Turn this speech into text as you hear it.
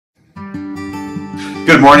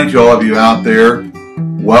Good morning to all of you out there.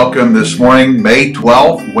 Welcome this morning, May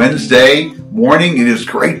 12th, Wednesday morning. It is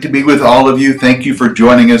great to be with all of you. Thank you for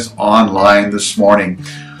joining us online this morning.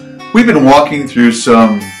 We've been walking through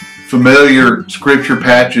some familiar scripture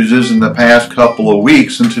passages in the past couple of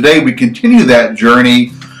weeks, and today we continue that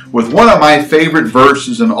journey with one of my favorite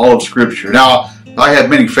verses in all of Scripture. Now, I have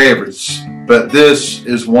many favorites, but this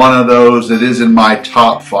is one of those that is in my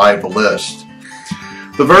top 5 list.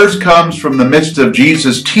 The verse comes from the midst of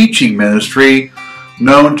Jesus' teaching ministry,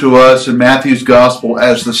 known to us in Matthew's Gospel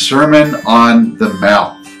as the Sermon on the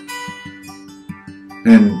Mount.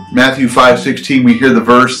 In Matthew 5:16, we hear the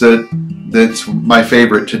verse that's my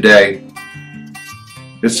favorite today.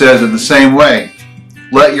 It says, "In the same way,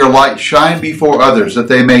 let your light shine before others, that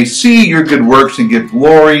they may see your good works and give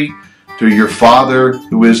glory to your Father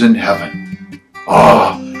who is in heaven."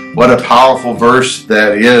 Oh, what a powerful verse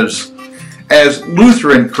that is. As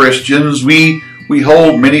Lutheran Christians, we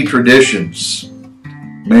hold many traditions.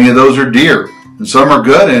 Many of those are dear, and some are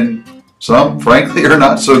good, and some, frankly, are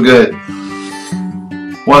not so good.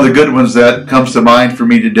 One of the good ones that comes to mind for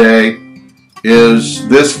me today is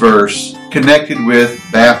this verse connected with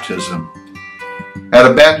baptism. At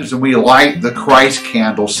a baptism, we light the Christ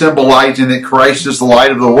candle, symbolizing that Christ is the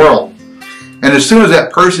light of the world. And as soon as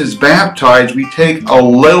that person is baptized, we take a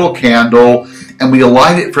little candle and we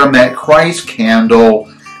light it from that Christ candle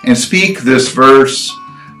and speak this verse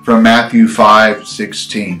from Matthew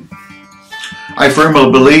 5:16. I firmly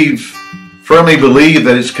believe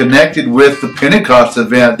that it's connected with the Pentecost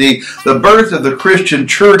event, the birth of the Christian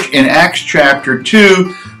church in Acts chapter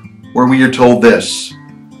 2, where we are told this: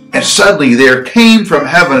 "And suddenly there came from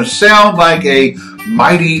heaven a sound like a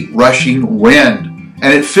mighty rushing wind,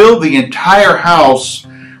 and it filled the entire house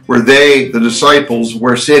where they, the disciples,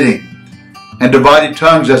 were sitting. And divided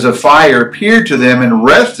tongues as of fire appeared to them and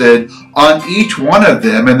rested on each one of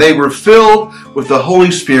them. And they were filled with the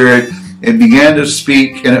Holy Spirit and began to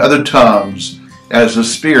speak in other tongues as the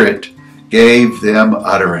Spirit gave them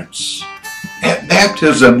utterance." At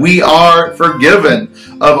baptism, we are forgiven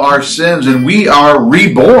of our sins and we are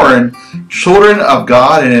reborn, children of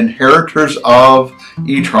God and inheritors of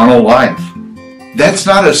eternal life. That's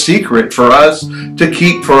not a secret for us to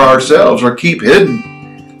keep for ourselves or keep hidden.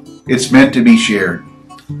 It's meant to be shared.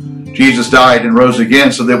 Jesus died and rose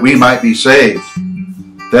again so that we might be saved.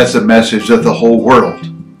 That's a message that the whole world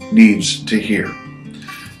needs to hear.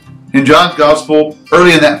 In John's Gospel,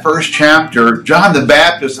 early in that first chapter, John the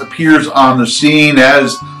Baptist appears on the scene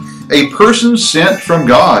as a person sent from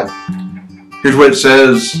God. Here's what it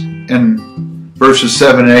says in verses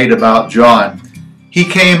 7 and 8 about John. "He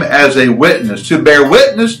came as a witness, to bear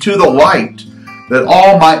witness to the light, that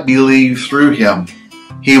all might believe through him.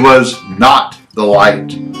 He was not the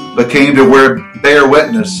light, but came to bear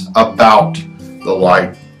witness about the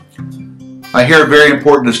light." I hear a very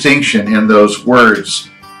important distinction in those words.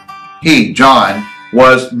 He, John,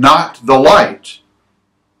 was not the light,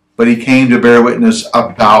 but he came to bear witness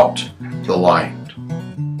about the light.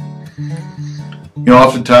 You know,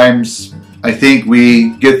 oftentimes I think we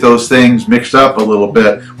get those things mixed up a little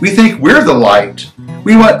bit. We think we're the light.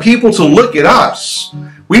 We want people to look at us.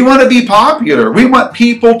 We want to be popular. We want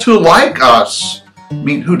people to like us. I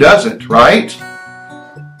mean, who doesn't, right?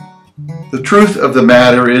 The truth of the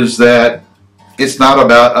matter is that it's not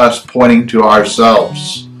about us pointing to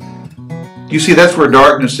ourselves. You see, that's where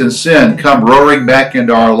darkness and sin come roaring back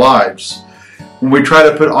into our lives. When we try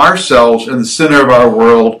to put ourselves in the center of our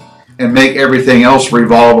world and make everything else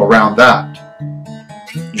revolve around that.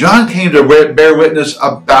 John came to bear witness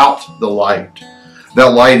about the light.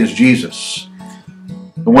 That light is Jesus.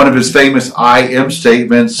 In one of his famous I am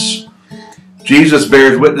statements, Jesus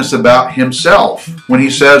bears witness about himself when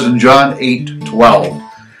he says in John 8:12,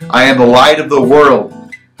 "I am the light of the world.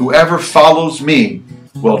 Whoever follows me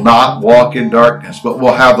will not walk in darkness, but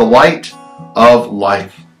will have the light of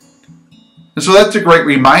life." And so that's a great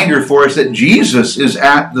reminder for us that Jesus is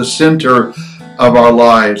at the center of our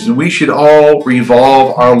lives, and we should all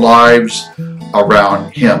revolve our lives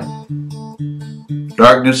around him.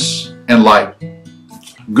 Darkness and light,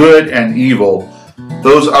 good and evil,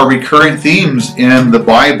 those are recurring themes in the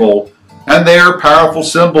Bible, and they are powerful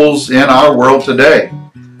symbols in our world today.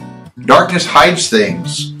 Darkness hides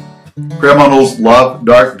things. Criminals love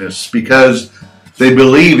darkness because they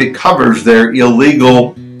believe it covers their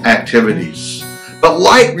illegal activities. But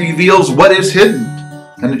light reveals what is hidden,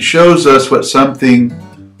 and it shows us what something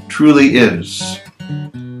truly is.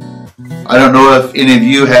 I don't know if any of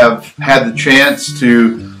you have had the chance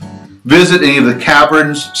to visit any of the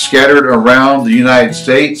caverns scattered around the United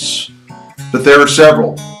States, but there are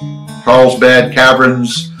several. Carlsbad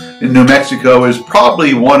Caverns in New Mexico is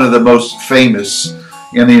probably one of the most famous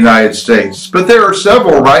in the United States. But there are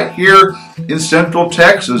several right here in Central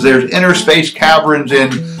Texas. There's Interspace Caverns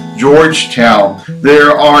in Georgetown.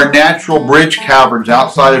 There are Natural Bridge Caverns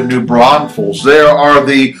outside of New Braunfels. There are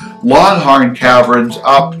the Longhorn Caverns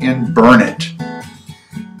up in Burnet.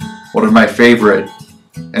 One of my favorite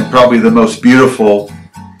and probably the most beautiful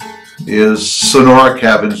is Sonora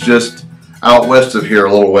Caverns, just out west of here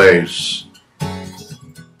a little ways.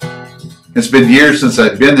 It's been years since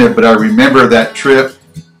I've been there, but I remember that trip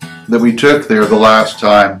that we took there the last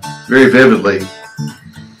time very vividly.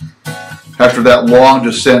 After that long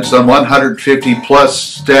descent, some 150 plus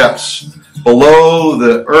steps below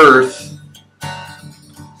the earth,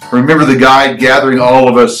 I remember the guide gathering all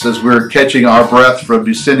of us as we were catching our breath from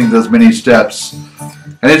descending those many steps.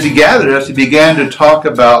 And as he gathered us, he began to talk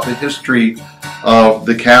about the history of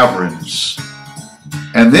the caverns.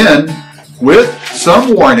 And then, with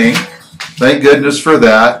some warning, thank goodness for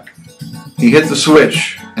that, he hit the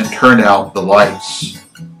switch and turned out the lights.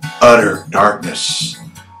 Utter darkness.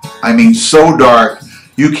 I mean, so dark,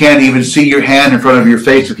 you can't even see your hand in front of your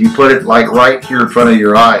face if you put it like right here in front of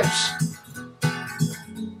your eyes.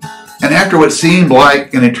 And after what seemed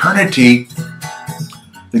like an eternity,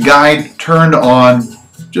 the guide turned on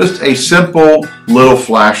just a simple little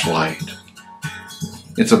flashlight.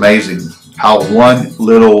 It's amazing how one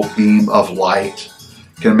little beam of light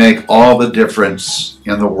can make all the difference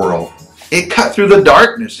in the world. It cut through the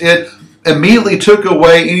darkness. It immediately took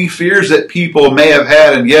away any fears that people may have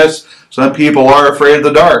had. And yes, some people are afraid of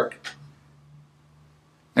the dark.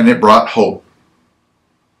 And it brought hope.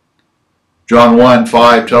 John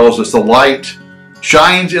 1:5 tells us the light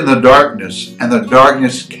shines in the darkness, and the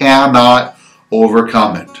darkness cannot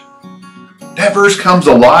overcome it. That verse comes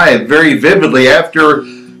alive very vividly after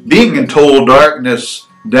being in total darkness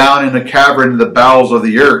down in a cavern in the bowels of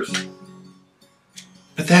the earth.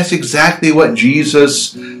 But that's exactly what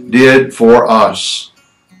Jesus did for us.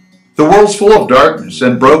 The world's full of darkness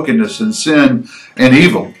and brokenness and sin and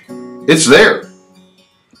evil. It's there.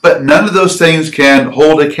 But none of those things can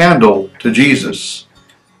hold a candle to Jesus.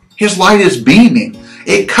 His light is beaming.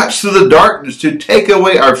 It cuts through the darkness to take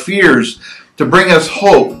away our fears, to bring us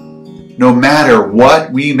hope, no matter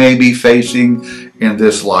what we may be facing in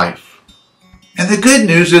this life. And the good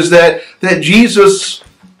news is that Jesus,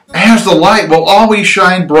 as the light, will always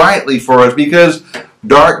shine brightly for us, because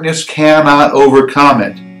darkness cannot overcome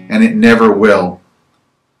it, and it never will.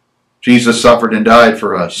 Jesus suffered and died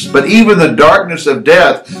for us, but even the darkness of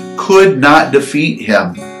death could not defeat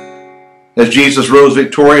him. As Jesus rose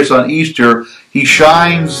victorious on Easter, he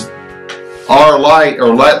shines our light,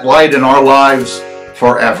 or light in our lives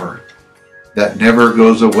forever. That never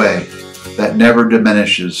goes away, that never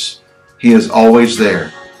diminishes. He is always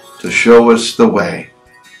there to show us the way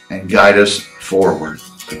and guide us forward.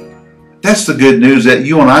 That's the good news that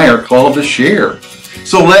you and I are called to share.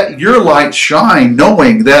 So let your light shine,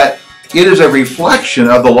 knowing that it is a reflection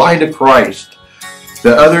of the light of Christ,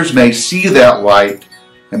 that others may see that light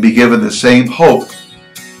and be given the same hope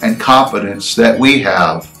and confidence that we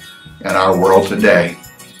have in our world today,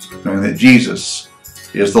 knowing that Jesus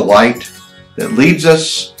is the light that leads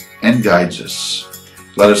us and guides us.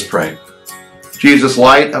 Let us pray. Jesus,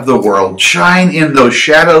 light of the world, shine in those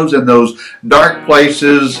shadows and those dark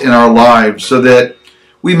places in our lives, so that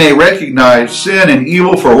we may recognize sin and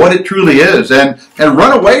evil for what it truly is, and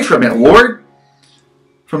run away from it, Lord,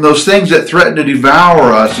 from those things that threaten to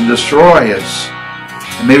devour us and destroy us.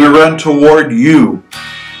 And may we run toward you.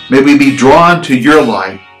 May we be drawn to your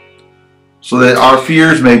light, so that our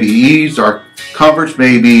fears may be eased, our comforts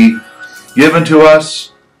may be given to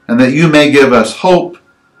us, and that you may give us hope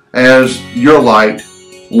as your light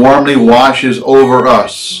warmly washes over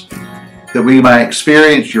us, that we might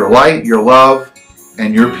experience your light, your love,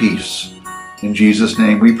 and your peace. In Jesus'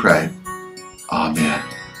 name we pray. Amen.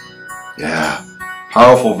 Yeah.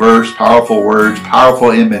 Powerful verse, powerful words, powerful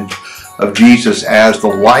image of Jesus as the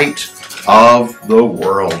light of the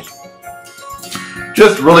world.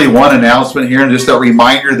 Just really one announcement here, and just a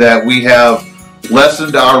reminder that we have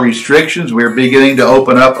lessened our restrictions. We're beginning to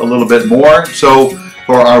open up a little bit more. So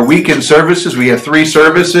for our weekend services, we have 3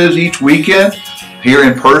 services each weekend here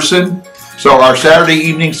in person. So our Saturday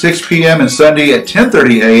evening, 6 p.m. and Sunday at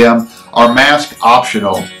 10:30 a.m. are mask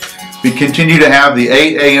optional. We continue to have the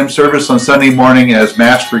 8 a.m. service on Sunday morning as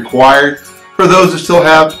mask required for those that still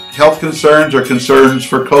have health concerns or concerns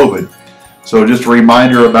for COVID. So just a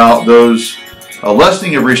reminder about those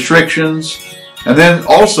lessening of restrictions. And then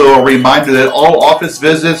also a reminder that all office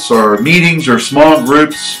visits or meetings or small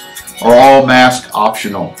groups are all mask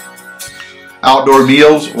optional. Outdoor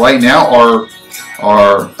meals right now are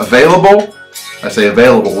are available. I say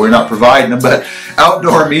available, we're not providing them, but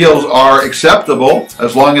outdoor meals are acceptable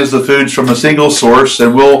as long as the food's from a single source,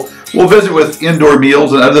 and we'll visit with indoor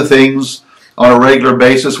meals and other things on a regular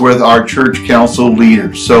basis with our church council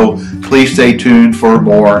leaders. So please stay tuned for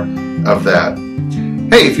more of that.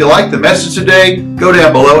 Hey, if you like the message today, go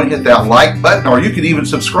down below and hit that like button, or you can even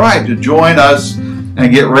subscribe to join us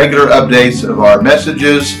and get regular updates of our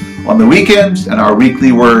messages on the weekends and our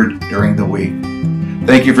weekly word during the week.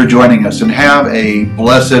 Thank you for joining us, and have a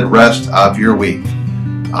blessed rest of your week.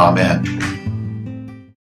 Amen.